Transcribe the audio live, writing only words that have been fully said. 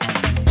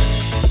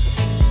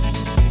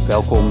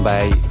Welkom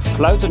bij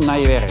Fluiten naar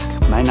je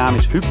werk. Mijn naam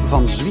is Huub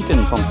van Zwieten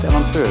van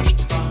Talent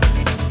First.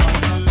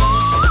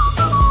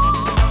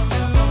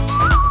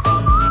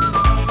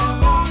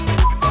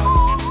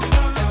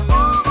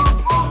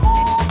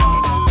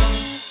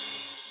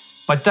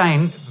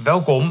 Martijn,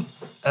 welkom.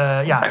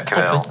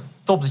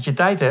 Top dat je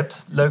tijd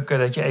hebt. Leuk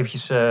dat je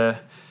eventjes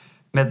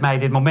met mij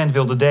dit moment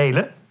wilde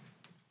delen.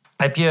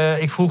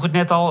 Ik vroeg het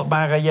net al,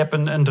 maar je hebt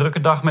een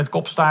drukke dag met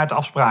kopstaart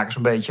afspraken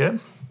zo'n beetje, hè?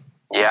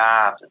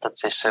 Ja,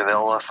 dat is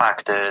wel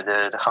vaak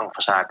de gang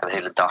van zaken de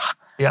hele dag.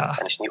 Ja.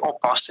 En als je niet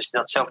oppast, als je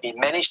dat zelf niet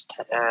managt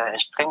en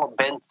streng op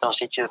bent, dan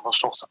zit je van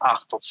 's ochtends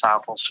 8 tot 's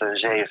avonds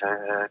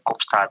 7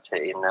 kopstraat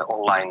in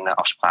online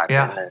afspraken.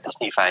 Ja. En dat is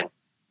niet fijn.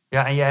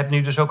 Ja, en jij hebt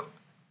nu dus ook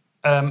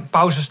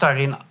pauzes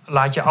daarin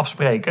laat je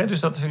afspreken. Dus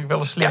dat is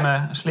natuurlijk wel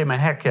een slimme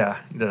hack, ja,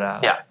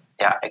 inderdaad.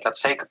 Ja, ik laat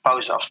zeker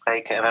pauzes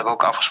afspreken. En we hebben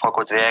ook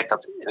afgesproken op het werk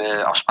dat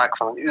afspraken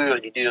van een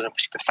uur, die duren in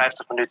principe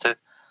 50 minuten.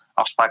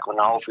 Afspraken van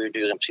een half uur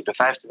duren in principe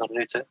 25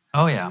 minuten.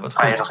 Oh ja, wat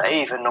Ga je goed. nog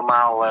even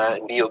normaal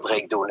een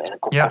biobreak doen en een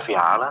kop koffie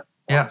halen.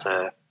 Want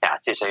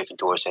het is even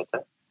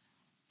doorzetten.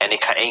 En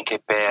ik ga 1 keer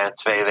per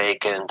 2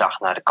 weken een dag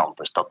naar de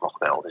campus. Dat nog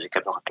wel. Dus ik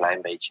heb nog een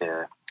klein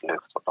beetje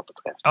lucht wat dat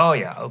betreft. Oh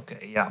ja, oké.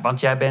 Ja, want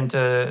jij bent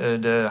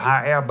de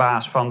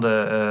HR-baas van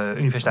de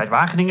Universiteit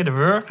Wageningen, de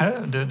WUR. Hè?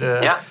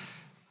 Ja.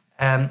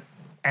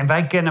 En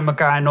wij kennen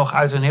elkaar nog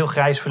uit een heel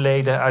grijs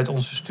verleden, uit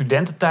onze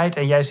studententijd.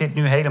 En jij zit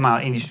nu helemaal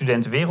in die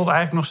studentenwereld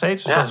eigenlijk nog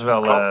steeds. Dus dat is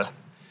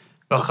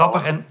wel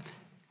grappig. En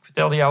ik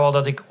vertelde jou al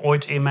dat ik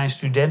ooit in mijn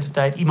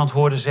studententijd iemand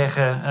hoorde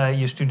zeggen,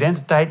 je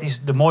studententijd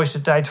is de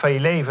mooiste tijd van je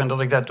leven. En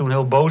dat ik daar toen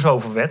heel boos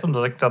over werd,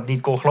 omdat ik dat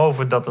niet kon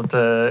geloven dat het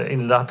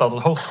inderdaad dat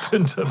het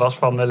hoogtepunt was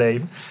van mijn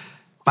leven.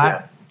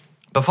 Maar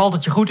bevalt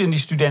het je goed in die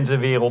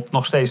studentenwereld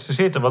nog steeds te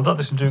zitten? Want dat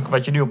is natuurlijk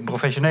wat je nu op een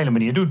professionele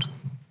manier doet.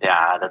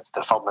 Ja, dat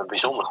bevalt me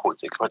bijzonder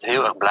goed. Ik word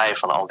heel erg blij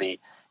van al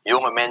die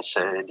jonge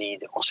mensen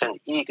die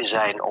ontzettend eager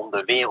zijn om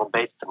de wereld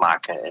beter te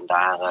maken. En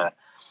daar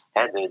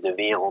de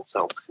wereld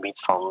op het gebied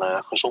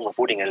van gezonde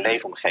voeding en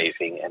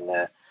leefomgeving.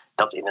 En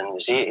dat in een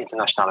zeer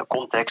internationale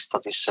context,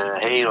 dat is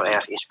heel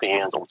erg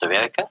inspirerend om te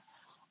werken.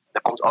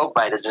 Er komt ook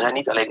bij dat we zijn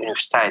niet alleen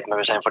universiteit, maar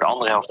we zijn voor de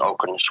andere helft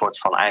ook een soort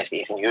van eigen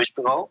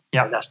ingenieursbureau.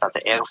 Ja. En daar staat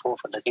de R voor,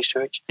 van de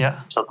research.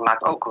 Ja. Dus dat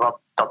maakt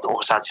ook dat de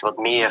organisatie wat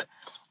meer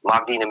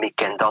marktdynamiek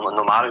kent dan een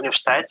normale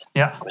universiteit.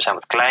 Ja. We zijn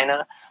wat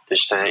kleiner.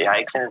 Dus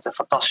ik vind het een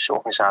fantastische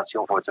organisatie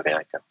om voor te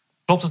werken.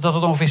 Klopt het dat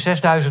het ongeveer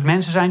 6000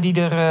 mensen zijn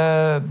die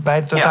er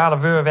bij de totale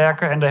WUR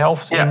werken? En de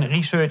helft in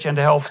research en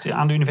de helft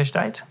aan de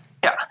universiteit?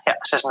 Ja,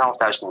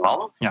 6.500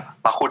 man. Ja.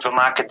 Maar goed, we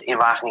maken in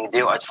Wageningen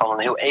deel uit van een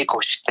heel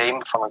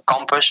ecosysteem. Van een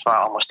campus waar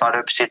allemaal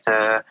start-ups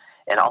zitten.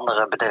 En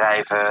andere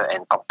bedrijven.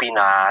 En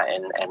Campina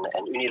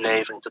en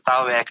Unilever. In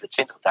totaal werken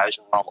er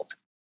 20.000 man op.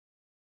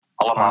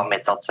 Allemaal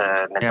met dat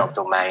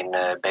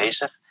domein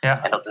bezig.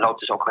 Ja. En dat loopt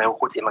dus ook heel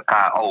goed in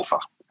elkaar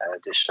over.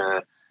 Dus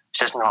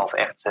 6,5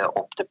 echt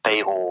op de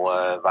payroll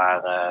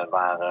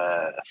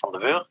van de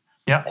WUR.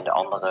 Ja. En de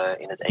andere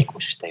in het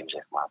ecosysteem,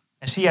 zeg maar.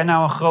 En zie jij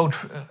nou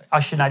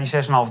als je naar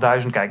die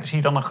 6.500 kijkt, zie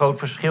je dan een groot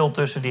verschil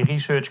tussen die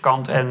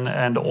researchkant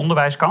en de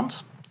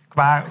onderwijskant?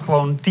 Qua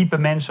gewoon type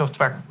mensen of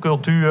qua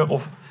cultuur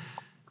of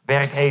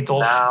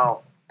werkethos? Nou,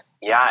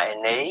 ja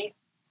en nee.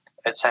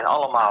 Het zijn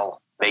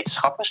allemaal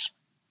wetenschappers.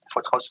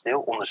 Voor het grootste deel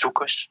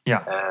onderzoekers.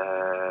 Ja.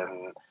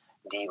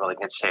 Die, wat ik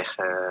net zeg,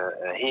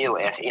 heel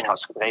erg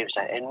inhoudsgedreven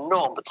zijn.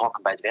 Enorm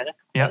betrokken bij het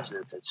werk. Ja.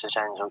 Dus ze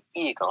zijn zo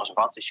eager als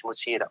wat. Dus je moet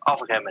ze eerder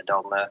afremmen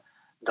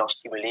dan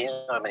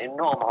stimuleren. Met een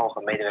enorm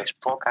hoge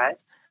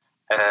medewerkersbetrokkenheid.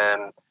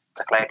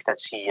 Tegelijkertijd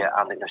zie je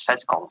aan de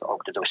universiteitskant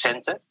ook de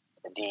docenten.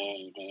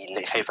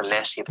 Die geven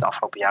les. Die hebben de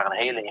afgelopen jaren een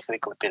hele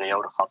ingewikkelde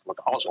periode gehad.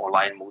 Omdat alles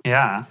online moet.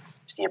 Ja.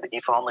 Dus die hebben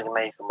die veranderingen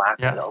meegemaakt.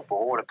 Die hebben er ook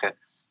behoorlijke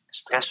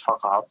stress van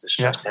gehad. Dus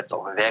als je het hebt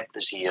over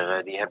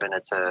werkplezier, die hebben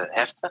het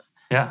heftig.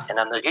 Ja. En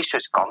aan de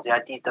researchkant,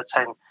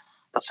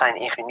 dat zijn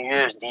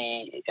ingenieurs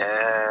die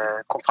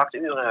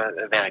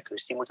contracturen werken.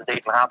 Dus die moeten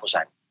declarabel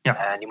zijn.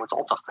 Ja. Die moeten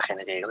opdrachten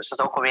genereren. Dus dat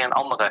is ook alweer een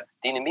andere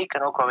dynamiek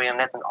en ook alweer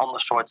net een ander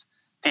soort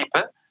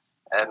type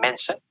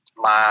mensen.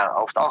 Maar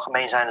over het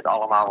algemeen zijn het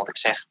allemaal, wat ik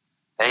zeg,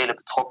 hele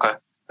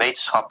betrokken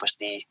wetenschappers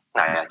die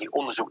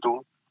onderzoek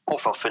doen.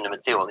 Ofwel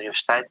fundamenteel aan de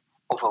universiteit,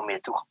 ofwel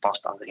meer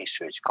toegepast aan de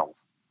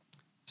researchkant.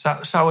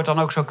 Zou het dan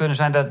ook zo kunnen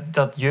zijn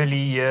dat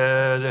jullie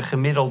de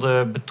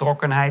gemiddelde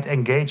betrokkenheid,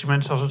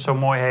 engagement, zoals het zo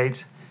mooi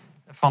heet,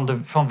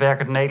 van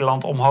Werkend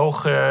Nederland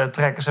omhoog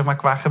trekken, zeg maar,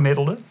 qua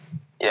gemiddelde?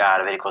 Ja,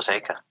 dat weet ik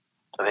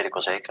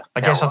wel zeker.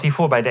 Want jij zat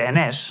hiervoor bij de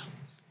NS.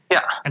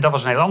 Ja. En dat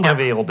was een hele andere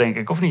wereld, denk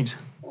ik, of niet?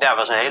 Ja, dat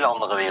was een hele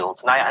andere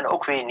wereld. Nou ja, en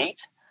ook weer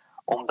niet.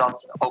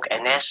 Omdat ook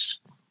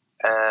NS...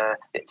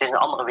 het is een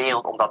andere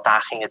wereld, omdat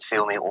daar ging het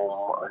veel meer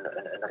om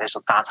een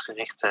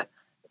resultaatgerichte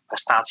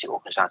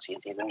prestatieorganisatie in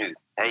het hier en nu.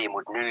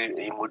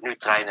 Je moet nu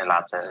treinen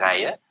laten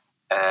rijden.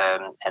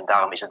 En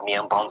daarom is het meer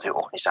een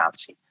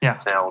brandweerorganisatie. Ja.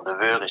 Terwijl de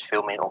WUR is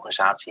veel meer een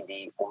organisatie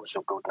die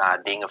onderzoek doet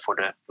naar dingen voor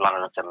de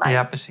langere termijn.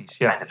 Ja, precies.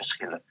 Ja. Kleine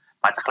verschillen.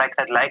 Maar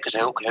tegelijkertijd lijken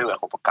ze heel erg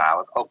op elkaar.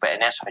 Want ook bij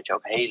NS had je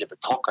ook hele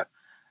betrokken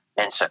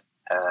mensen.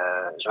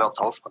 Zowel op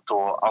het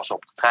hoofdkantoor als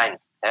op de trein.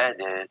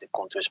 De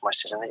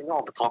contourmasters zijn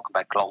enorm betrokken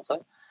bij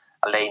klanten.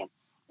 Alleen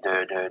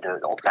de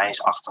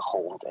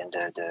opleidingsachtergrond en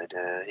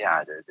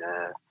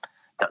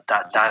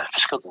daar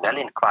verschilt het wel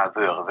in qua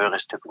Weur. Weur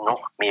is natuurlijk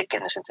nog meer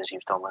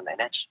kennisintensief dan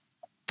een NS.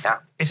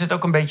 Ja. Is het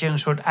ook een beetje een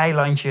soort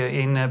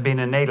eilandje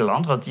binnen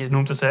Nederland? Want je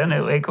noemt het een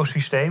heel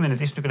ecosysteem en het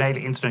is natuurlijk een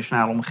hele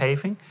internationale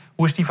omgeving.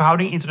 Hoe is die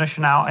verhouding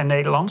internationaal en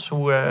Nederlands?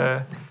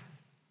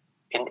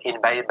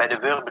 Bij de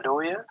Weur bedoel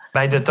je?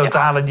 Bij de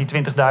totale,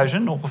 die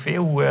 20.000 ongeveer?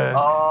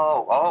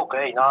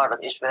 Oké. Nou,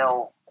 dat is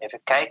wel...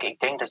 Even kijken, ik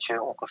denk dat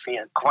je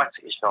ongeveer een kwart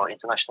is wel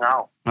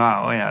internationaal.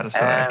 Oh ja, dat is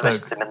wel echt leuk. We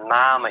zitten met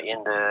name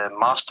in de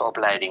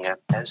masteropleidingen,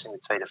 dus in de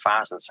tweede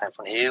fase. Dat zijn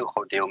van een heel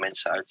groot deel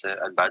mensen uit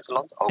het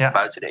buitenland, ook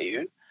buiten de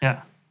EU.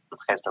 Ja.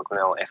 Dat geeft ook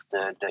wel echt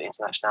de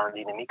internationale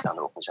dynamiek aan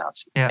de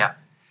organisatie. Ja.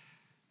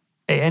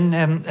 Hey, en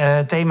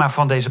het thema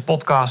van deze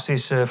podcast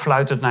is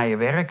fluitend naar je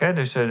werk. Hè?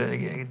 Dus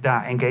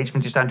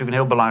engagement is daar natuurlijk een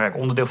heel belangrijk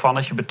onderdeel van.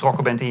 Als je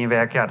betrokken bent in je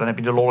werk, dan heb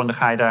je de lol en dan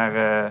ga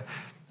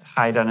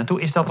je daar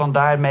naartoe. Is dat dan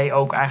daarmee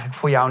ook eigenlijk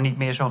voor jou niet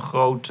meer zo'n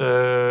groot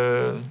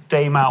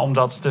thema om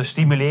dat te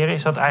stimuleren?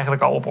 Is dat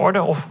eigenlijk al op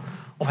orde? Of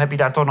heb je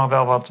daar toch nog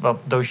wel wat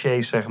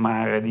dossiers, zeg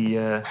maar, die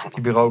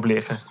bureau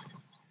liggen?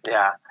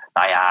 Ja,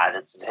 nou ja,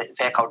 het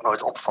werk houdt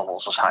nooit op van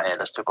ons als HR. Dat is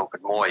natuurlijk ook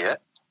het mooie.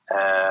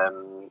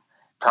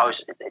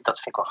 Trouwens, dat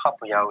vind ik wel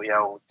grappig.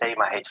 Jouw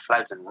thema heet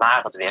fluiten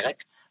naar het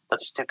werk.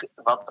 Dat is natuurlijk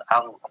wat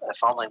aan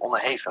verandering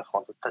onderhevig.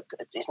 Want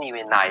het is niet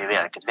meer na je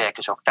werk. Het werk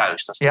is ook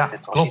thuis. Dat is de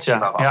transitie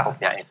waar we afgelopen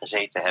jaar in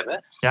gezeten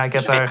hebben. Ja, ik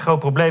heb daar een groot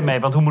probleem mee.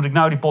 Want hoe moet ik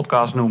nou die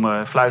podcast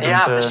noemen?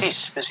 Fluitend, ja,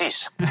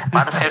 precies.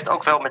 Maar dat geeft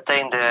ook wel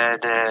meteen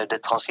de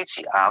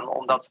transitie aan.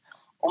 Omdat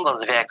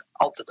het werk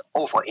altijd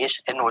overal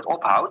is en nooit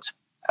ophoudt.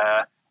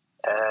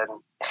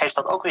 Geeft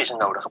dat ook weer zijn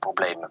nodige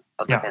problemen.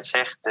 Wat ik net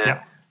zeg,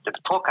 de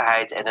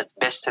betrokkenheid en het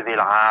beste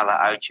willen halen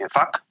uit je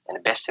vak. En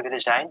het beste willen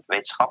zijn,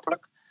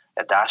 wetenschappelijk.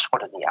 Daar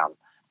schort het niet aan.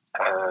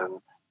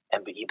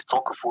 En je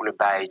betrokken voelen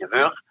bij de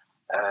Weur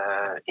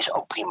is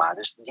ook prima.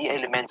 Dus die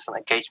elementen van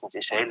engagement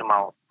is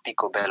helemaal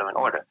picobello in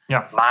orde.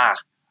 Ja.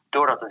 Maar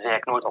doordat het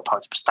werk nooit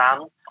ophoudt te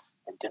bestaan,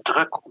 de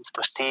druk om te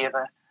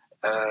presteren,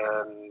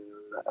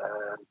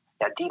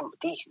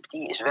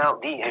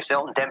 die heeft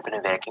wel een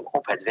dempende werking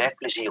op het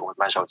werkplezier, om het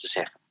maar zo te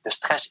zeggen. De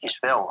stress is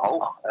wel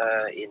hoog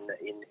in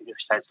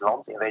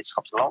universiteitsland, in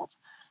wetenschapsland.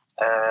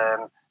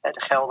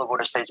 De gelden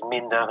worden steeds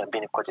minder.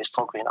 Binnenkort is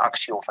er ook weer een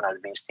actie om vanuit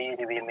het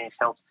ministerie weer meer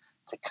geld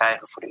te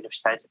krijgen voor de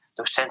universiteit.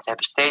 Docenten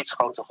hebben steeds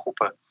grotere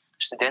groepen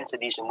studenten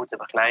die ze moeten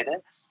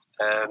begeleiden.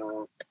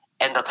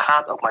 En dat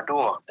gaat ook maar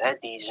door.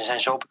 Ze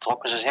zijn zo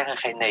betrokken, ze zeggen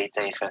geen nee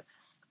tegen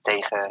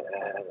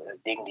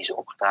dingen die ze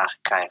opgedragen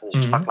krijgen.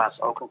 Dus ik sprak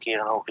laatst ook een keer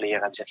een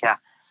hoogleraar die zegt, ja,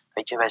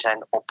 weet je, wij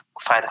zijn op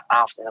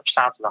vrijdagavond en op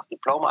zaterdag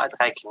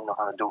diploma-uitreikingen nog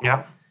aan het doen. Ja.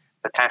 Want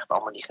we krijgen het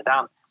allemaal niet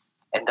gedaan.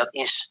 En dat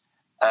is...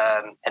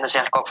 en dan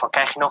zeg ik ook van,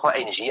 krijg je nog wel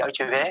energie uit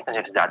je werk? Dan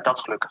zeggen ze, dat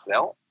gelukkig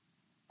wel.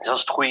 Dus dat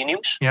is het goede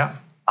nieuws.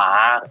 Ja.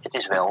 Maar het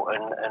is wel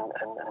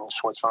een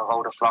soort van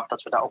rode vlag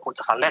dat we daar ook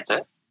moeten gaan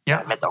letten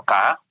met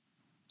elkaar.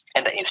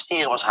 En daar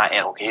investeren we als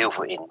HR ook heel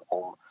veel in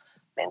om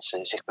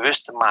mensen zich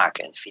bewust te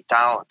maken en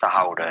vitaal te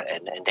houden.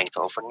 En denk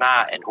erover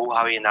na. En hoe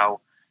hou je nou,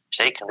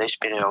 zeker in deze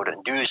periode,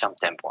 een duurzaam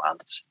tempo aan?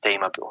 Dat is het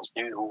thema bij ons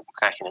nu. Hoe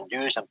krijg je een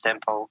duurzaam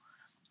tempo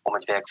om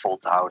het werk vol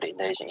te houden in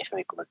deze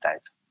ingewikkelde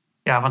tijd?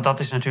 Ja, want dat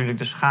is natuurlijk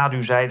de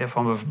schaduwzijde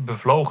van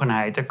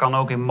bevlogenheid. Er kan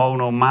ook in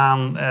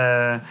monomaan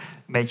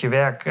met je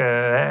werk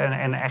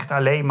en echt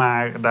alleen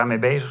maar daarmee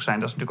bezig zijn.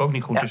 Dat is natuurlijk ook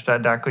niet goed. Ja.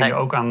 Dus daar kun je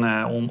ook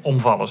aan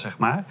omvallen, zeg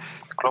maar.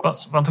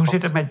 Klopt. Want hoe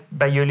zit het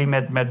bij jullie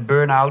met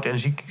burn-out en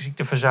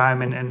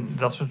ziekteverzuim en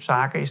dat soort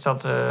zaken? Is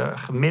dat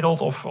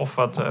gemiddeld of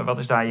wat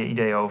is daar je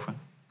idee over?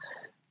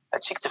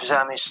 Het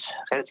ziekteverzuim is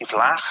relatief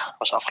laag.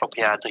 Was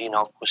afgelopen jaar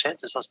 3,5%,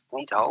 dus dat is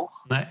niet hoog.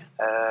 Nee.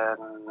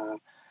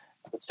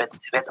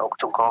 Het werd ook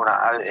toen corona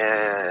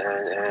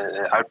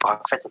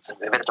uitbrak, werd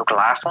het ook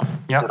lager.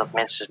 Ja. Doordat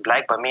mensen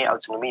blijkbaar meer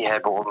autonomie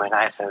hebben om hun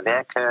eigen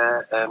werk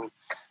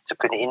te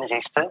kunnen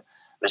inrichten.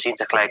 We zien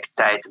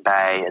tegelijkertijd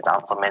bij het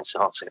aantal mensen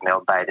wat zich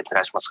meldt bij de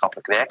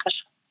bedrijfsmaatschappelijk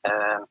werkers.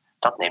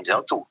 Dat neemt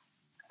wel toe.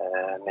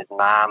 Met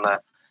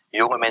name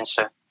jonge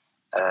mensen.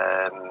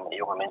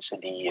 Jonge mensen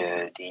die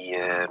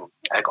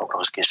eigenlijk ook nog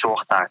eens een keer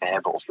zorgtaken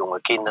hebben. Of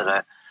jonge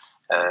kinderen.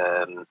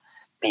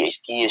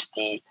 PhD'ers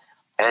die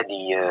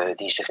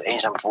zich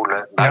eenzaam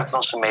voelen.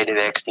 Buitenlandse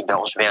medewerkers die bij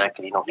ons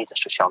werken. Die nog niet een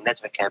sociaal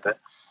netwerk hebben.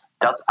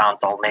 Dat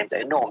aantal neemt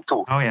enorm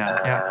toe.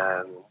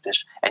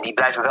 En die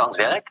blijven wel aan het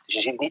werk. Dus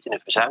je ziet het niet in de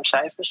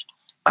verzuimcijfers.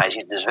 Maar je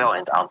ziet het dus wel in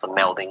het aantal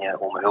meldingen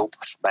om hulp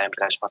bij een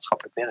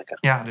bedrijfsmaatschappelijk werker.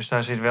 Ja, dus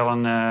daar zit wel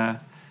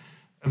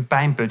een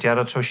pijnpunt. Ja,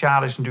 dat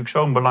sociaal is natuurlijk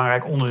zo'n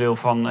belangrijk onderdeel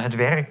van het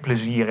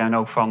werkplezier. En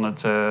ook van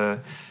het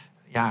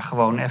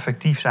gewoon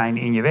effectief zijn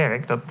in je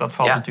werk. Dat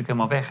valt natuurlijk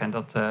helemaal weg. En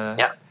dat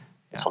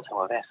valt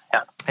helemaal weg.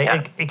 Ja.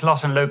 Hey, ik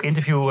las een leuk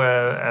interview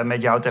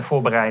met jou ter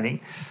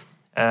voorbereiding.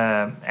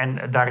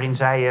 En daarin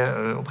zei je,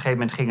 op een gegeven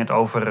moment ging het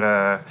over...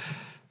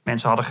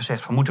 mensen hadden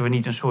gezegd van moeten we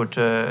niet een soort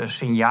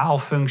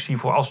signaalfunctie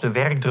voor als de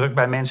werkdruk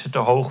bij mensen te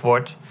hoog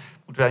wordt.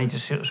 Moeten we daar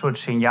niet een soort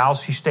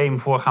signaalsysteem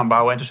voor gaan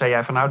bouwen? En toen zei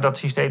jij van nou dat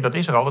systeem dat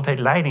is er al, dat heet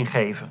leiding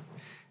geven.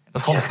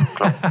 Dat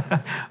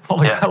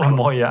vond ik wel een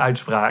mooie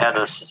uitspraak. Ja,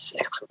 dat is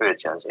echt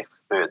gebeurd.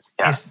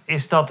 Ja.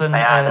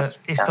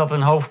 Is dat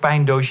een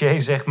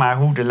hoofdpijndossier, zeg maar,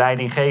 hoe de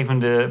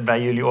leidinggevenden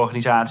bij jullie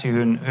organisatie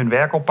hun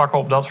werk oppakken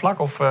op dat vlak?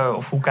 Of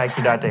hoe kijk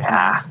je daar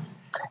tegenaan?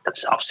 Ja, dat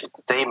is absoluut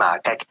een thema.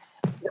 Kijk,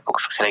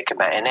 ook vergeleken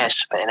bij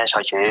NS. Bij NS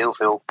had je heel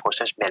veel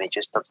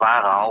procesmanagers. Dat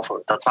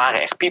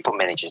waren echt people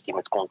managers die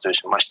met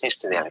tussen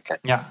machinisten werken.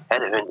 Ja.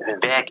 Hun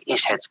werk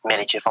is het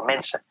managen van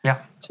mensen.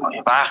 Ja. Terwijl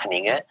in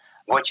Wageningen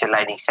word je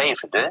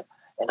leidinggevende.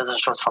 En dat is een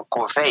soort van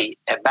corvée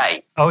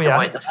erbij. Oh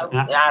ja?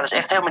 Ja, dat is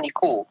echt helemaal niet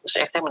cool. Dat is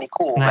echt helemaal niet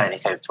cool om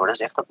leidinggevend te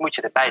worden. Dat moet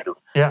je erbij doen.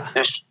 Ja.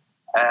 Dus,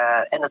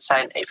 en dat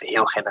zijn even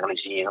heel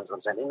generaliserend.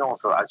 Want er zijn enorm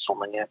veel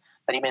uitzonderingen.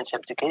 Maar die mensen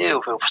hebben natuurlijk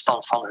heel veel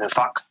verstand van hun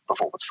vak.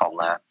 Bijvoorbeeld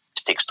van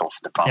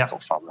stikstofdebat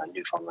of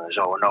van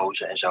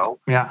zoonozen en zo.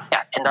 Ja.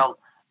 Ja, en dan,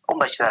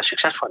 omdat je daar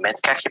succesvol in bent,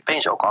 krijg je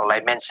opeens ook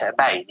allerlei mensen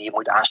erbij die je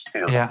moet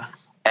aansturen. Ja.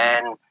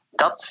 En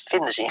dat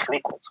vinden ze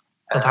ingewikkeld.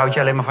 Dat houdt je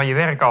alleen maar van je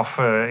werk af,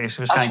 is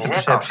waarschijnlijk de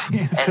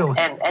perceptie.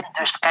 En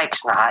dus kijken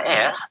ze naar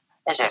HR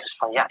en zeggen ze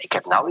van, ja, ik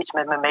heb nou iets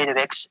met mijn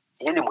medewerkers.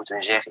 Jullie moeten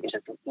nu zeggen, is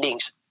het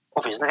links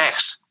of is het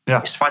rechts? Ja.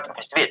 Is het zwart of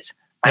is het wit?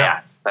 Maar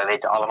ja, wij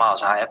weten allemaal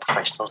als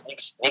HR-professionals,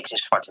 niks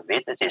is zwart of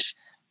wit. Het is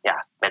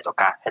met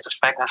elkaar het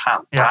gesprek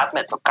aangaan. Praat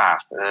met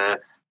elkaar.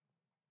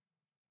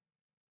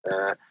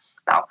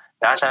 Nou,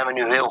 daar zijn we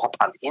nu heel erg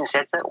op aan het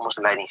inzetten om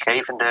onze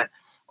leidinggevende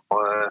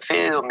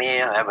veel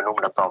meer, we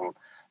noemen dat dan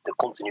de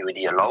continue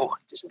dialoog.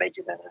 Het is een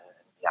beetje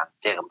een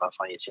term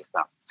waarvan je zegt,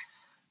 nou,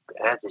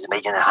 het is een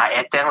beetje een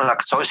HR-term, laat ik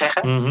het zo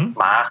zeggen. Mm-hmm.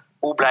 Maar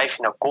hoe blijf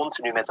je nou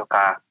continu met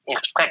elkaar in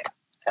gesprek?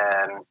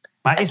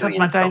 Maar is dat,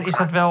 Martijn, is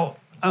dat wel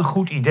een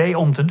goed idee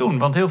om te doen?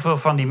 Want heel veel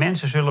van die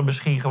mensen zullen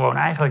misschien gewoon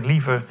eigenlijk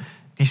liever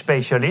die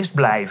specialist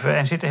blijven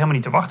en zitten helemaal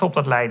niet te wachten op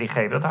dat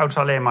leidinggeven. Dat houdt ze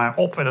alleen maar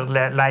op en dat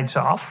leidt ze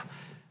af.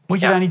 Moet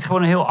je daar niet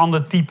gewoon een heel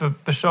ander type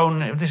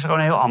persoon... Het is gewoon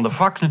een heel ander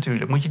vak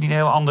natuurlijk. Moet je niet een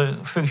heel ander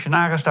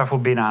functionaris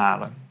daarvoor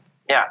binnenhalen?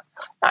 Ja,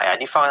 nou ja,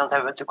 die variant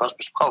hebben we natuurlijk al eens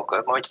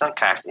besproken. Maar wat je dan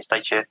krijgt is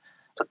dat je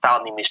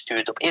totaal niet meer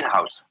stuurt op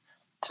inhoud.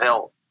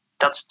 Terwijl,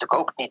 dat is natuurlijk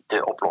ook niet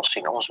de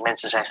oplossing. Onze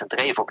mensen zijn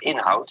gedreven op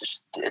inhoud.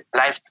 Dus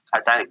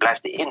uiteindelijk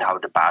blijft de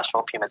inhoud de basis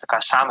waarop je met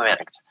elkaar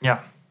samenwerkt.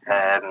 Ja.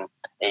 En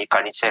je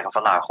kan niet zeggen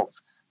van, nou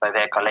god, wij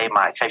werken alleen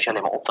maar... Ik geef je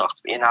alleen maar opdrachten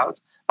op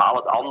inhoud. Maar al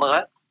het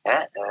andere...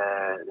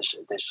 Dus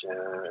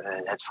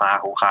het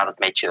vragen hoe gaat het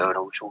met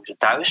je, hoe is het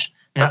thuis,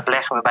 dat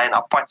leggen we bij een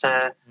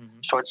aparte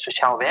soort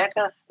sociaal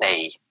werker.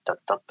 Nee,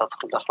 dat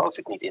geloof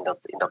ik niet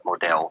in dat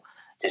model.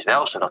 Het is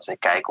wel zo dat we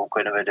kijken hoe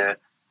kunnen we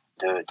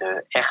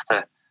de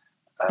echte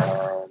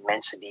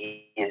mensen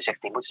die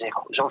moeten zich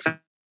zoveel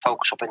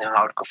focussen op hun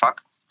inhoudelijke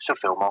vak,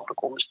 zoveel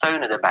mogelijk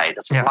ondersteunen daarbij,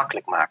 dat ze het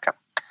makkelijk maken.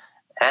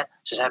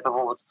 Ze zijn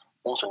bijvoorbeeld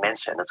onze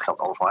mensen, en dat geldt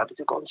overal, hebben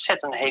natuurlijk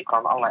ontzettend hekel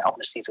aan allerlei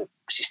administratieve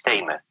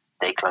systemen.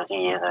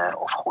 Declareren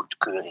of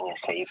goedkeuringen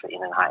geven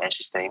in een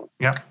HR-systeem.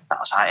 Ja. Nou,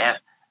 als HR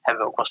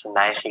hebben we ook wel eens de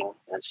neiging,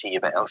 en dat zie je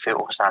bij veel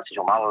organisaties,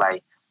 om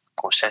allerlei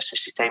processen,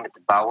 systemen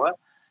te bouwen.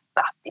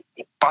 Nou,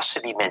 die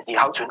passen die mensen, die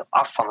houden hun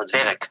af van het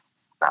werk.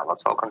 Nou,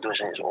 wat we ook aan het doen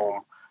zijn, is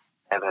we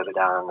hebben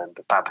daar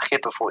een paar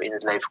begrippen voor in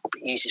het leven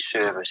geroepen: easy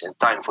service en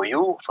time for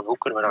you. Van hoe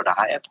kunnen we nou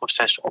de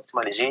HR-processen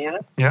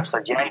optimaliseren,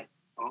 zodat jij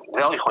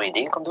wel gewoon je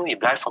ding kan doen, je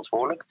blijft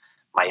verantwoordelijk,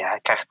 maar je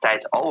krijgt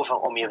tijd over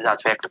om je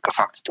daadwerkelijke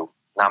vak te doen.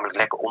 Namelijk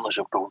lekker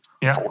onderzoek doen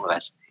voor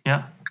onderwijs.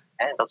 Ja.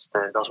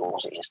 Dat is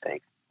onze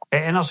insteek.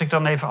 En als ik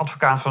dan even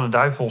advocaat van de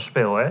duivel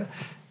speel.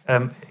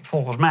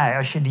 Volgens mij,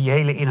 als je die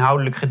hele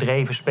inhoudelijk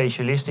gedreven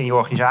specialist in je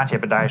organisatie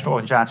hebt... en daar is de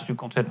organisatie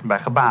natuurlijk ontzettend bij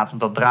gebaat.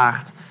 Want dat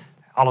draagt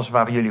alles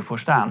waar jullie voor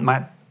staan.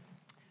 Maar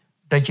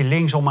dat je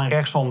linksom en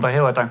rechtsom daar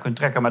heel hard aan kunt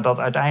trekken... maar dat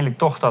uiteindelijk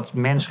toch dat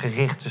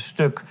mensgerichte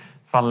stuk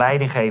van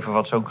leidinggeven...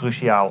 wat zo'n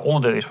cruciaal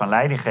onderdeel is van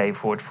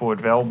leidinggeven voor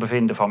het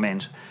welbevinden van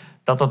mensen...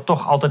 dat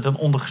toch altijd een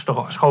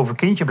ondergeschoven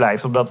kindje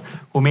blijft. Omdat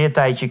hoe meer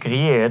tijd je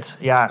creëert...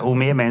 hoe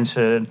meer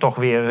mensen toch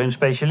weer hun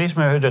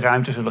specialisme de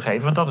ruimte zullen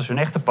geven. Want dat is hun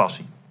echte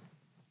passie.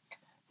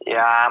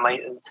 Ja, maar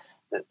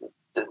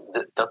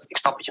ik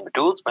snap wat je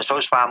bedoelt. Maar zo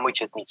zwaar moet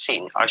je het niet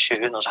zien. Als je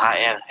hun als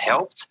HR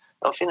helpt,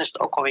 dan vinden ze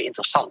het ook alweer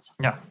interessant.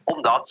 Ja.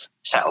 Omdat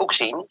zij ook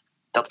zien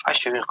dat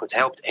als je hun goed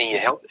helpt en je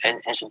helpt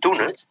en ze doen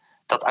het...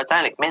 dat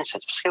uiteindelijk mensen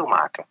het verschil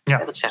maken. Ja.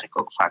 En dat zeg ik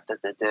ook vaak.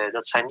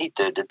 Dat zijn niet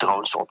de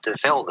drones op de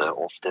velden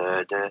of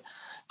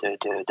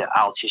de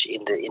aaltjes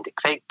in de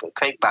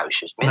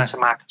kweekbuisjes. Mensen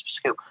maken het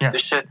verschil. Ja.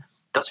 Dus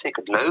dat vind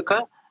ik het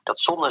leuke. Dat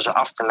zonder ze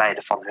af te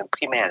leiden van hun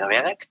primaire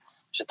werk...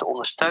 ze te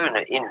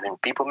ondersteunen in hun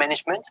people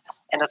management.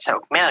 En dat zij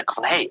ook merken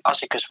van...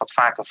 als ik eens wat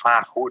vaker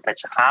vraag hoe het met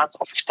ze gaat...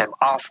 of ik stem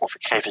af of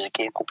ik geef eens een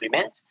keer een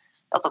compliment...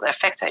 dat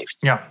effect heeft.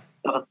 Ja.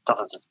 Dat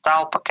het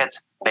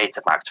totaalpakket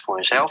beter maakt voor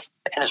hunzelf...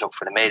 en dus ook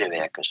voor de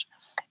medewerkers.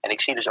 En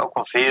ik zie dus ook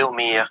wel veel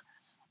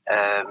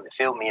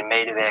meer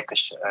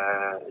medewerkers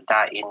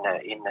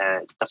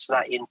dat ze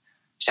daarin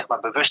zeg maar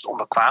bewust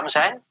onbekwaam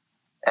zijn.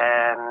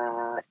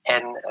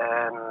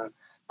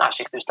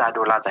 Zich dus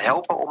daardoor laten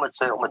helpen om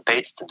het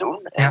beter te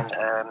doen.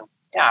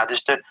 Ja.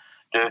 Dus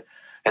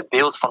het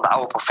beeld van de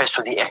oude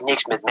professor die echt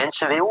niks met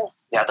mensen wil...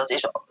 Ja, dat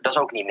is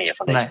ook niet meer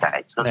van deze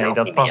tijd.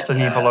 Dat past in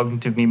ieder geval ook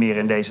natuurlijk niet meer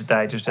in deze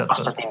tijd. Dus dat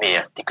past het niet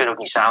meer. Die kunnen ook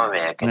niet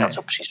samenwerken. Nee. En dat is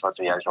ook precies wat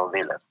we juist wel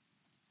willen.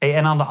 Hey,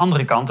 en aan de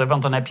andere kant,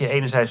 want dan heb je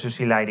enerzijds dus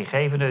die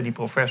leidinggevende, die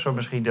professor,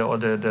 misschien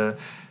de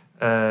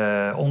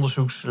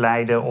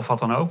onderzoeksleider of wat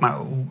dan ook. Maar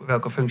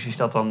welke functies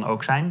dat dan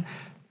ook zijn.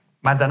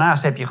 Maar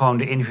daarnaast heb je gewoon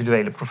de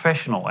individuele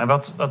professional. En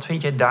wat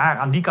vind je daar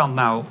aan die kant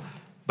nou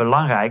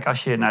belangrijk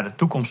als je naar de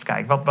toekomst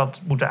kijkt?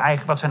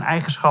 Wat zijn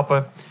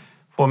eigenschappen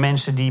voor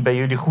mensen die bij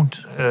jullie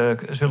goed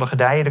zullen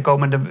gedijen de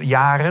komende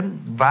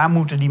jaren? Waar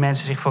moeten die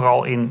mensen zich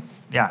vooral in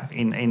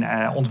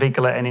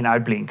ontwikkelen en in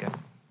uitblinken?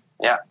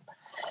 Ja,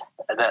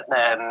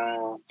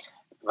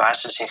 waar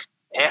ze zich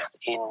echt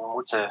in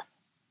moeten,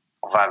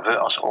 of waar we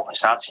als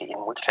organisatie in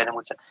verder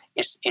moeten,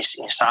 is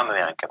in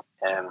samenwerken.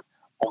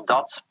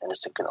 Omdat, en dat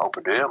is natuurlijk een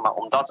open deur, maar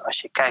omdat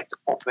als je kijkt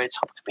op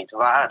wetenschappelijk gebied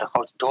waar de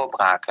grote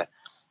doorbraken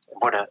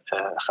worden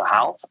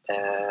gehaald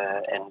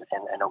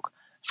en ook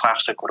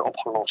vraagstukken worden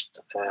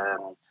opgelost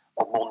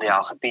op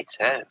mondiaal gebied,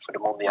 voor de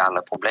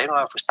mondiale problemen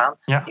waar we voor staan,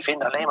 die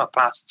vinden alleen maar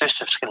plaats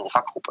tussen verschillende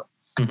vakgroepen.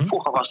 Mm-hmm.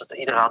 Vroeger was het,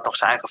 iedereen had nog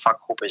zijn eigen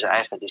vakgroep en zijn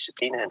eigen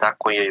discipline en daar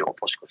kon je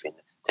oplossingen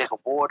vinden.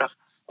 Tegenwoordig,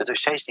 de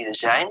dossiers die er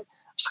zijn,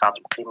 als het gaat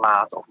om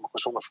klimaat of om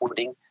gezonde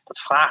voeding, dat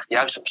vraagt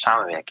juist om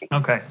samenwerking.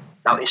 Okay.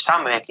 Nou is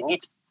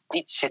samenwerking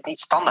zit niet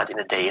standaard in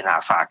het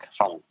DNA vaak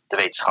van de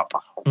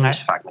wetenschapper. Want die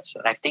is vaak met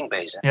zijn eigen ding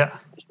bezig. Ja.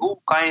 Dus hoe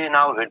kan je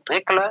nou hun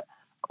prikkelen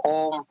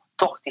om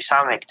toch die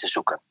samenwerking te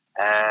zoeken?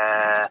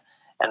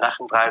 En daar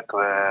gebruiken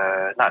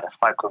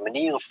we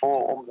manieren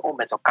voor om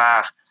met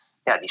elkaar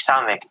die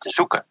samenwerking te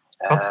zoeken.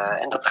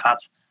 En dat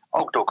gaat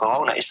ook door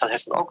corona. Heeft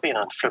het ook weer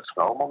een vlucht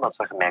genomen, omdat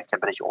we gemerkt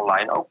hebben dat je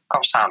online ook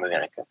kan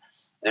samenwerken.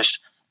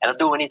 Dus, en dat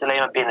doen we niet alleen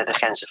maar binnen de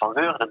grenzen van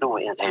Wurgen, dat doen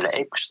we in het hele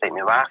ecosysteem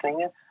in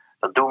Wageningen.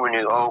 Dat doen we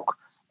nu ook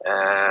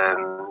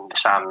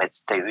samen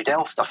met TU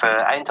Delft of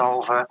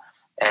Eindhoven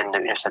en de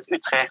Universiteit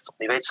Utrecht, op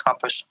die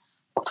wetenschappers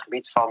op het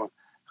gebied van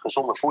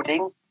gezonde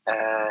voeding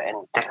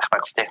en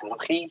gebruik van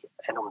technologie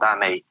en om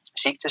daarmee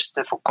ziektes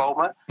te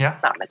voorkomen,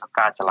 met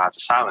elkaar te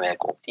laten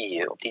samenwerken op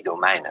die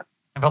domeinen.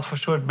 En wat voor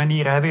soort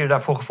manieren hebben jullie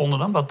daarvoor gevonden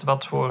dan?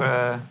 Wat voor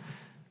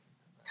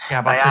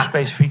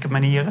specifieke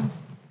manieren?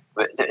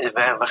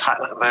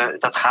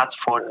 Dat gaat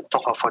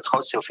toch wel voor het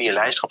grootste deel via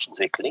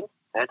leiderschapsontwikkeling.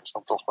 Dat is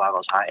dan toch waar we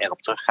als HR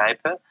op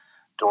teruggrijpen.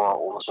 Door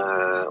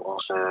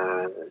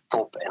onze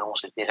top en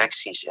onze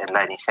directies en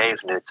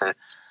leidinggevenden te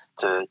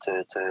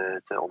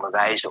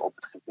onderwijzen op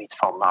het gebied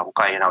van hoe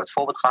kan je nou het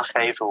voorbeeld gaan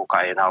geven? Hoe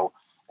kan je nou,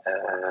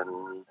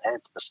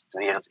 dat is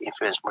weer het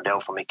influence model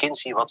van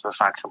McKinsey wat we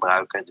vaak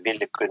gebruiken. Het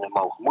willen, kunnen,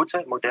 mogen,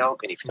 moeten model.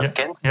 Ik weet niet of je dat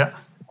kent. Ja.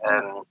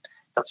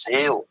 Dat is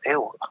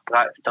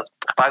dat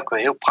gebruiken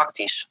we heel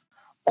praktisch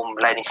om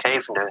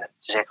leidinggevenden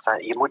te zeggen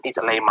van je moet niet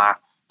alleen maar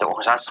de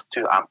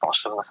organisatiestructuur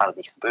aanpassen, want dan gaat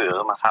het niet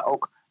gebeuren, maar ga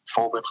ook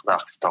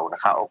voorbeeldgedrag vertonen.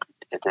 Ga ook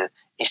de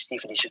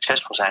initiatieven die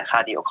succesvol zijn,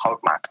 ga die ook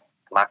groot maken.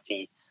 Maak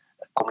die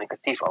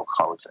communicatief ook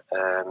groot.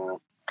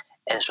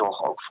 En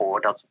zorg ook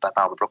voor dat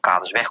bepaalde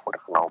blokkades weg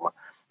worden genomen.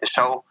 Dus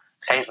zo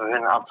geven we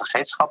hun een aantal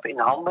gereedschappen in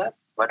handen,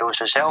 waardoor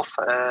ze zelf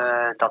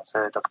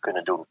dat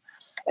kunnen doen.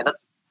 En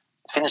dat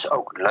vinden ze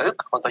ook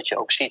leuk, want wat je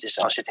ook ziet is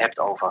als je het hebt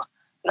over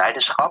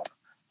leiderschap,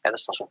 dat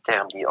is dan zo'n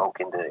term die ook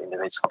in de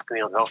wetenschappelijke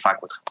wereld wel vaak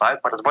wordt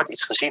gebruikt, maar dat wordt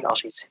iets gezien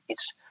als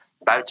iets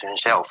buiten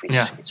hunzelf,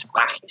 iets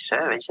magisch.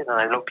 Weet je?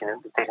 Dan loop je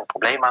tegen een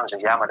probleem aan en zeg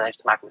je maar dat heeft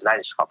te maken met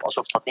leiderschap.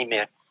 Alsof dat niet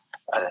meer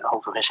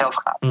over hunzelf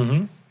gaat.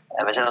 Mm-hmm.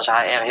 En we zijn als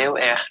HR heel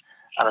erg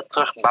aan het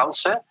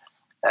terugbouncen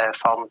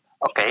van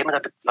oké,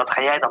 maar wat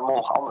ga jij dan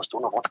morgen anders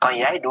doen? Of wat kan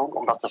jij doen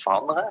om dat te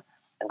veranderen?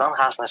 En dan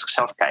gaan ze naar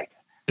zichzelf kijken.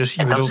 Dus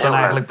je bedoelt dan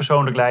eigenlijk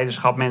persoonlijk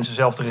leiderschap, mensen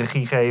zelf de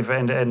regie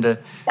geven en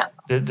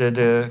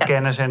de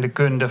kennis en de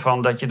kunde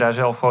van dat je daar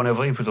zelf gewoon heel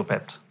veel invloed op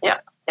hebt.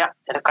 Ja. En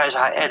dan kan je ze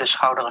HR dus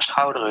schouder aan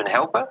schouder hun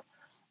helpen.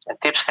 En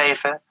tips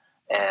geven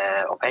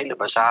op een hele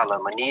basale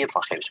manier.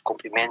 Van geef ze een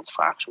compliment,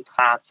 vraag eens hoe het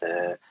gaat.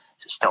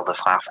 Stel de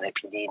vraag van heb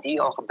je die en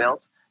die al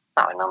gebeld?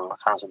 Nou, en dan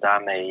gaan ze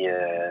daarmee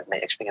mee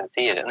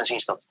experimenteren. En dan zien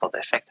ze dat dat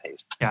effect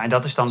heeft. Ja, en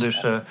dat is dan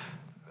dus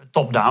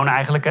top-down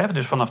eigenlijk. Hè?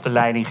 Dus vanaf de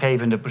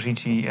leidinggevende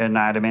positie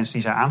naar de mensen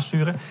die zij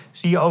aansturen.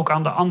 Zie je ook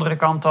aan de andere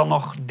kant dan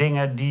nog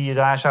dingen die je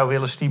daar zou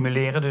willen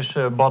stimuleren? Dus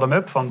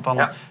bottom-up,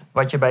 van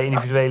wat je bij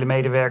individuele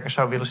medewerkers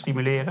zou willen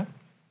stimuleren?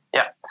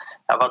 Ja,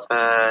 nou, wat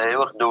we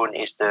heel erg doen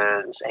is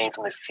een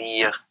van de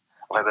 4...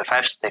 We hebben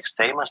 5 strategische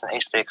thema's. En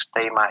 1 strategisch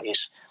thema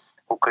is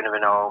hoe kunnen we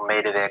nou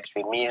medewerkers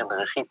weer meer in de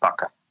regie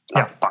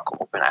laten pakken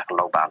op hun eigen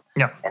loopbaan.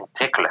 Ja. En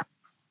prikkelen.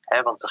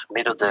 Want de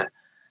gemiddelde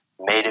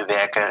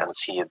medewerker, en dat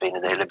zie je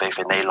binnen de hele BV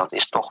Nederland,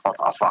 is toch wat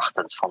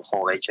afwachtend. Van,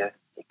 goh, weet je,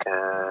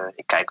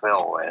 ik kijk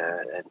wel.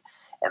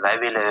 En wij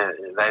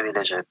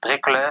willen ze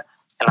prikkelen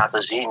en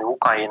laten zien hoe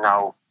kan je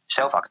nou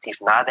zelf actief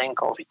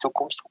nadenken over je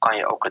toekomst. Hoe kan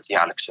je ook het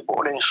jaarlijkse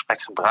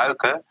beoordelingsgesprek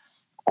gebruiken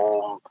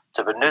om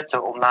te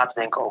benutten om na te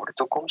denken over de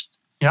toekomst.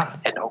 Ja.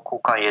 En ook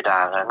hoe kan je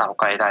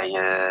daar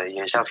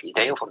jezelf je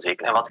ideeën over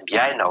ontwikkelen. En wat heb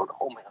jij nodig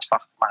om in een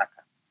slag te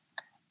maken?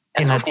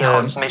 En het is niet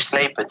altijd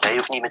meeslepend. Je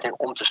hoeft niet meteen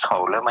om te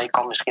scholen. Maar je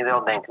kan misschien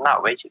wel denken,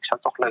 nou weet je, ik zou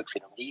het toch leuk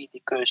vinden om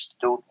die cursus te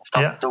doen. Of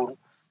dat te doen.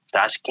 Of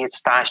daar eens een keer de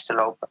stage te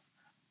lopen.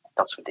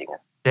 Dat soort dingen.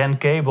 Dan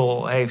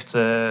Cable heeft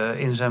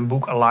in zijn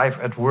boek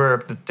Alive at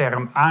Work de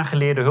term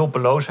aangeleerde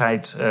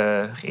hulpeloosheid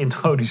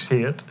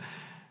geïntroduceerd.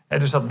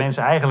 Dus dat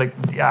mensen eigenlijk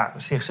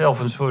zichzelf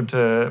een soort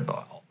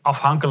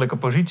afhankelijke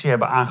positie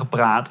hebben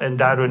aangepraat en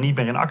daardoor niet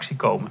meer in actie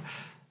komen.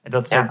 En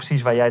dat is ook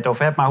precies waar jij het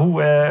over hebt. Maar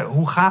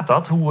hoe gaat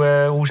dat?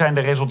 Hoe zijn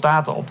de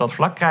resultaten op dat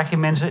vlak? Krijg je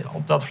mensen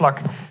op dat vlak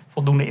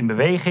voldoende in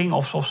beweging?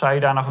 Of zou je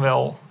daar nog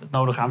wel het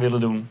nodige aan willen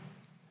doen?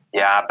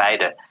 Ja,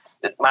 beide.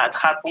 Maar het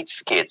gaat niet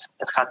verkeerd.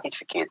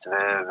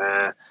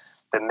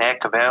 We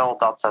merken wel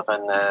dat er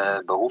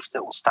een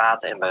behoefte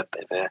ontstaat. En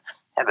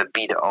we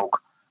bieden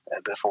ook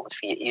bijvoorbeeld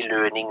via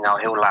e-learning nou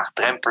heel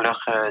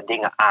laagdrempelig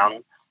dingen aan.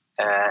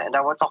 En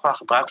daar wordt toch wel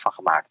gebruik van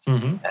gemaakt.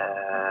 Mm-hmm.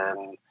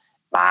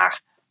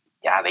 Maar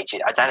ja, weet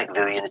je, uiteindelijk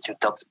wil je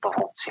natuurlijk dat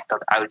bijvoorbeeld zich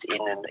dat uit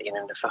in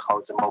een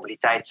vergrote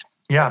mobiliteit.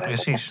 Ja,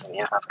 precies. Dat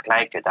we gaan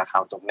vergelijken, daar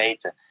gaan we het op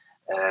meten.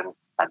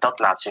 Maar dat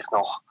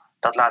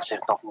laat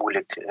zich nog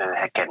moeilijk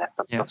herkennen.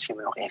 Dat zien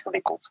we nog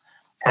ingewikkeld.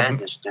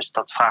 Dus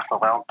dat vraagt nog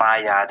wel een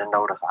paar jaar de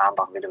nodige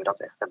aandacht, willen we dat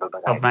echt hebben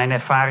bereikt. Wat mijn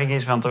ervaring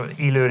is, want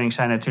e-learning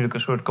zijn natuurlijk een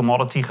soort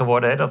commodity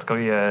geworden. Hè? Dat kun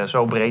je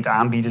zo breed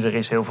aanbieden, er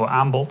is heel veel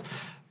aanbod.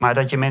 Maar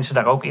dat je mensen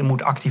daar ook in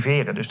moet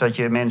activeren. Dus dat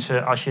je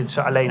mensen, als je het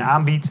ze alleen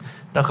aanbiedt,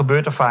 dan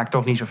gebeurt er vaak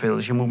toch niet zoveel.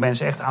 Dus je moet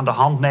mensen echt aan de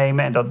hand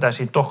nemen. En daar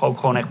zit toch ook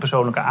gewoon echt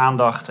persoonlijke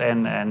aandacht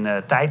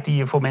en tijd die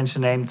je voor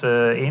mensen neemt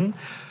in.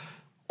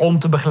 Om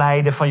te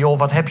begeleiden van, joh,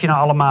 wat heb je nou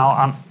allemaal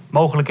aan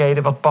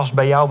mogelijkheden? Wat past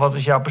bij jou? Wat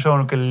is jouw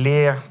persoonlijke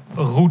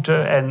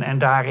leerroute? En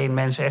daarin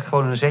mensen echt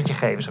gewoon een zetje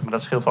geven. Zeg maar.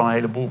 Dat scheelt al een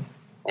heleboel.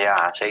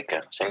 Ja,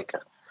 zeker.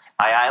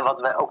 Nou ja, en wat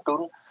we ook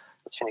doen,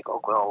 dat vind ik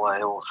ook wel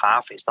heel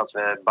gaaf, is dat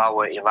we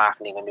bouwen in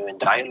Wageningen nu een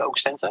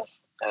dialoogcentrum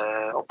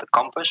op de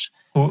campus.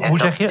 Hoe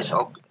zeg je? Dat is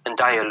ook een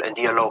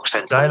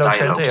dialoogcentrum.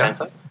 Ja.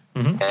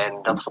 Mm-hmm. En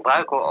dat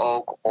gebruiken we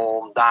ook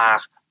om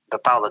daar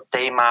bepaalde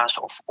thema's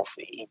of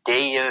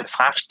ideeën,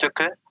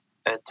 vraagstukken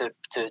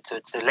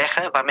te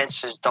leggen, waar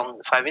mensen dan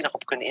vrijwillig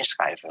op kunnen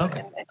inschrijven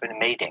en kunnen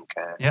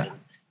meedenken. Ja.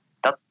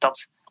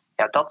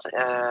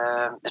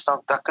 Dus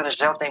dan kunnen ze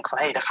zelf denken van,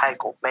 hé, daar ga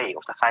ik op mee,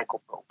 of daar ga ik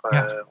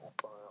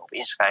op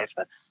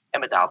inschrijven en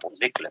me daarop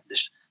ontwikkelen.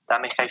 Dus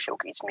daarmee geef je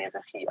ook iets meer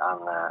regie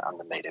aan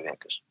de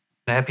medewerkers.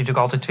 Dan heb je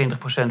natuurlijk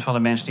altijd 20% van de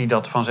mensen die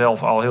dat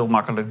vanzelf al heel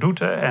makkelijk doet.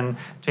 Hè? En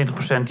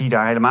 20% die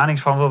daar helemaal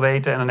niks van wil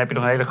weten. En dan heb je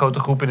nog een hele grote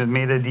groep in het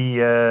midden die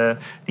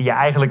je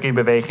eigenlijk in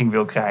beweging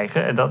wil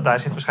krijgen. En daar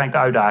zit waarschijnlijk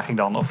de uitdaging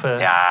dan. Of,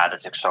 Ja, dat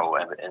is ook zo.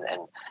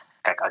 En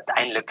kijk,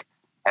 uiteindelijk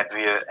heb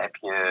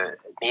je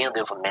het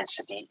merendeel van de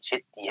mensen die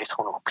heeft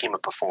gewoon nog een prima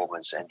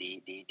performance. En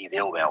die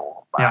wil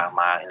wel.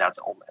 Maar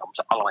inderdaad, om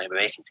ze allemaal in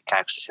beweging te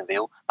krijgen zoals ze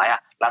wil. Maar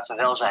ja, laten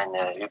we wel zijn,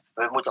 Huub,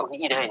 we moeten ook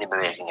niet iedereen in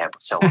beweging hebben op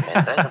hetzelfde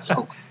moment. Hè? Dat is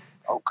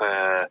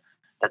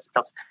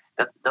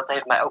dat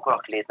heeft mij ook wel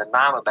geleerd, met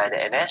name bij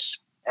de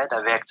NS.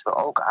 Daar werkten we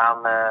ook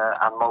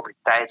aan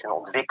mobiliteit en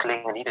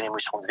ontwikkeling. En iedereen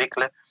moest zich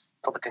ontwikkelen.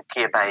 Tot ik een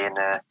keer bij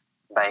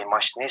een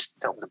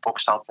machinist op de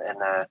box zat.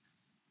 En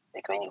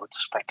ik weet niet hoe het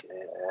gesprek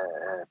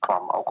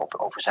kwam,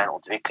 ook over zijn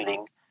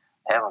ontwikkeling.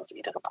 Want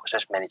iedere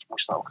procesmanager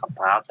moest dan ook gaan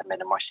praten met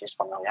een machinist.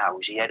 Van, nou ja,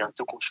 hoe zie jij dan de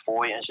toekomst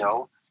voor je en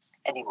zo.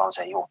 En die man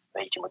zei, joh,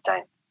 weet je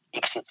Martijn,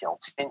 ik zit al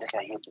 20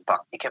 jaar hier op de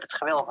bak. Ik heb het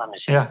geweldig aan mijn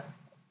zin. Ja.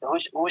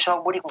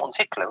 Hoezo moet ik me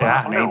ontwikkelen?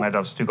 Ja, nee, maar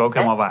dat is natuurlijk ook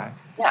helemaal waar.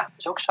 Ja, dat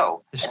is ook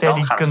zo.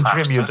 Steady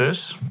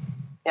contributors.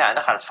 Ja, en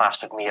dan gaat het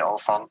vraagstuk meer over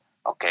van,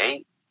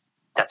 je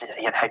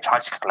hebt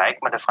hartstikke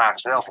gelijk, maar de vraag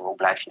is wel van, hoe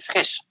blijf je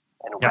fris?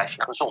 En hoe blijf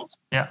je gezond?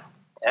 Ja.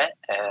 En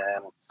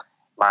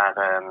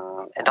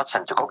dat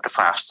zijn natuurlijk ook de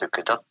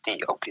vraagstukken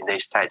die ook in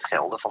deze tijd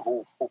gelden, van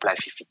hoe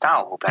blijf je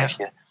vitaal? Hoe blijf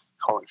je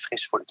gewoon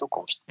fris voor de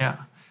toekomst?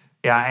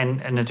 Ja,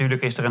 en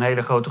natuurlijk is er een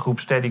hele grote groep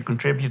steady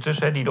contributors,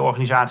 die de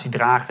organisatie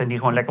draagt en die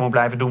gewoon lekker moet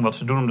blijven doen wat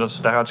ze doen, omdat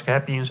ze daar hartstikke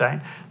happy in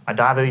zijn. Maar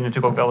daar wil je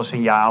natuurlijk ook wel de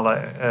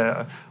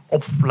signalen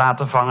op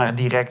laten vangen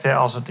direct,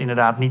 als het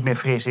inderdaad niet meer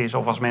fris is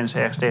of als mensen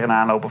ergens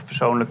tegenaan lopen of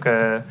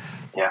persoonlijke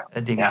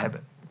dingen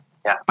hebben.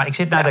 Ja. Maar ik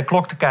zit naar de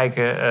klok te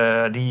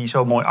kijken die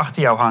zo mooi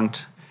achter jou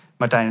hangt,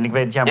 Martijn. En ik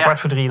weet dat jij om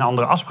 2:45 een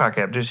andere afspraak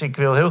hebt. Dus ik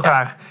wil heel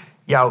graag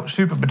jou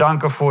super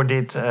bedanken voor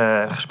dit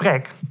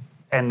gesprek.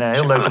 En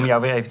heel leuk om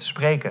jou weer even te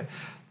spreken.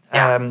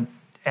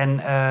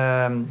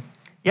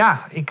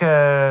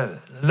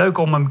 Leuk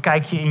om een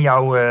kijkje in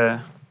jouw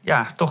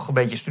toch een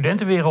beetje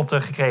studentenwereld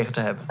gekregen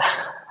te hebben.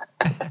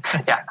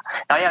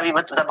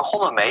 Daar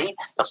begonnen we mee.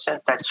 Dat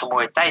studententijd zo'n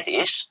mooie tijd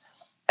is.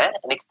 En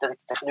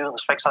gedurende het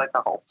gesprek zat ik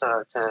nog op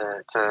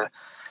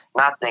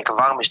na te denken,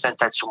 waarom is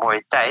studententijd zo'n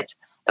mooie tijd?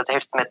 Dat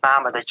heeft met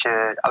name dat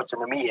je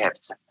autonomie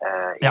hebt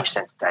in je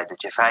studententijd.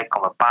 Dat je vrij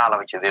kan bepalen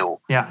wat je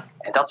wil. Ja.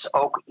 En dat is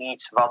ook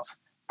iets wat,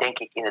 denk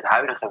ik, in het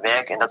huidige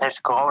werk, en dat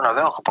heeft corona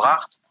wel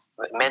gebracht,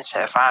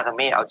 mensen ervaren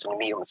meer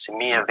autonomie, omdat ze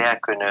meer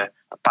werk kunnen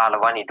bepalen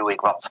wanneer doe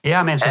ik wat.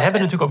 Ja, mensen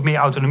hebben natuurlijk ook meer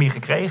autonomie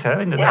gekregen,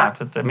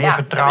 inderdaad. Meer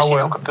vertrouwen. We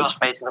zien ook een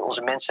pulsmeting dat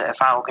onze mensen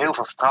ervaren ook heel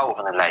veel vertrouwen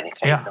van een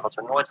leidinggevende, wat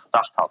we nooit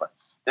gedacht hadden.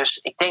 Dus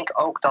ik denk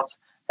ook dat,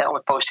 om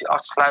het positief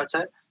af te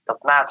sluiten,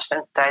 dat na de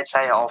studententijd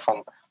zei je al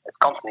van, het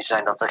kan niet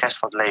zijn dat de rest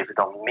van het leven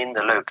dan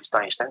minder leuk is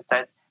dan je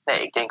studententijd. Nee,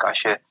 ik denk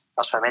als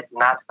we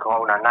na de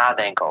corona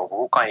nadenken over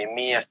hoe kan je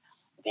meer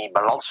die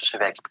balans tussen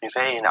werk en privé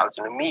en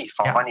autonomie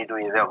van wanneer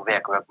doe je welk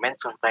werk op welk moment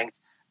terugbrengt,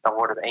 dan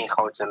wordt het één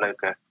grote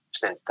leuke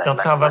studententijd. Dat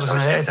zou wel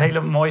eens het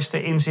hele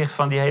mooiste inzicht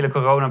van die hele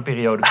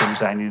coronaperiode kunnen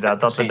zijn inderdaad.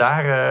 Dat we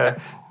daar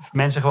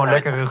mensen gewoon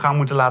lekker hun gang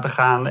moeten laten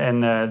gaan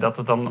en dat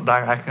het dan daar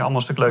eigenlijk allemaal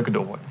een stuk leuker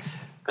door wordt.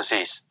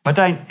 Precies.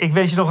 Martijn, ik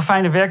wens je nog een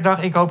fijne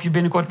werkdag. Ik hoop je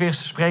binnenkort weer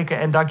eens te spreken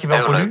en dank je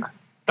wel voor nu.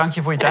 Dank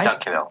je voor je tijd.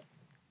 Dank je wel.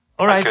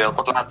 Alright. Dank je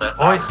wel, tot later.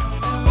 Hoi.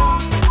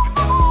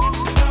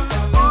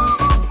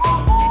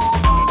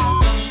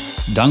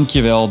 Dank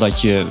je wel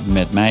dat je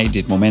met mij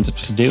dit moment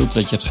hebt gedeeld,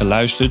 dat je hebt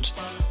geluisterd.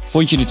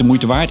 Vond je dit de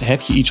moeite waard?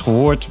 Heb je iets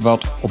gehoord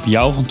wat op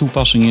jou van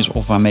toepassing is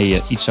of waarmee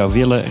je iets zou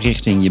willen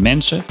richting je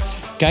mensen?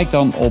 Kijk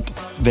dan op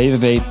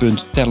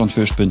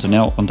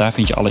www.talentfirst.nl, want daar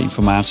vind je alle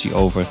informatie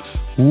over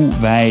hoe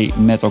wij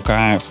met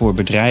elkaar voor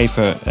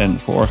bedrijven en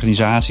voor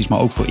organisaties, maar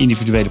ook voor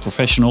individuele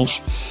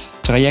professionals,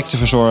 trajecten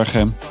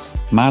verzorgen,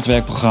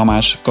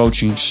 maatwerkprogramma's,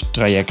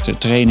 coachingstrajecten,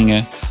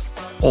 trainingen,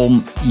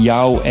 om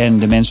jou en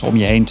de mensen om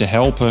je heen te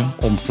helpen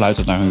om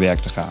fluitend naar hun werk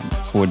te gaan.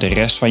 Voor de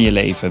rest van je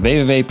leven.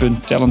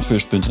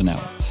 www.talentfirst.nl.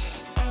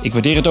 Ik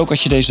waardeer het ook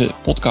als je deze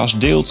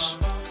podcast deelt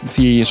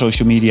via je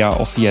social media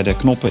of via de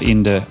knoppen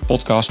in de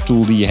podcast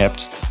tool die je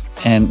hebt.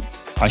 En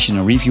als je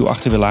een review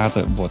achter wil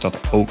laten, wordt dat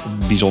ook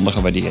bijzonder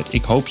gewaardeerd.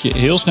 Ik hoop je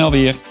heel snel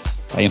weer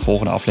bij een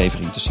volgende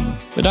aflevering te zien.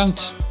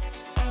 Bedankt!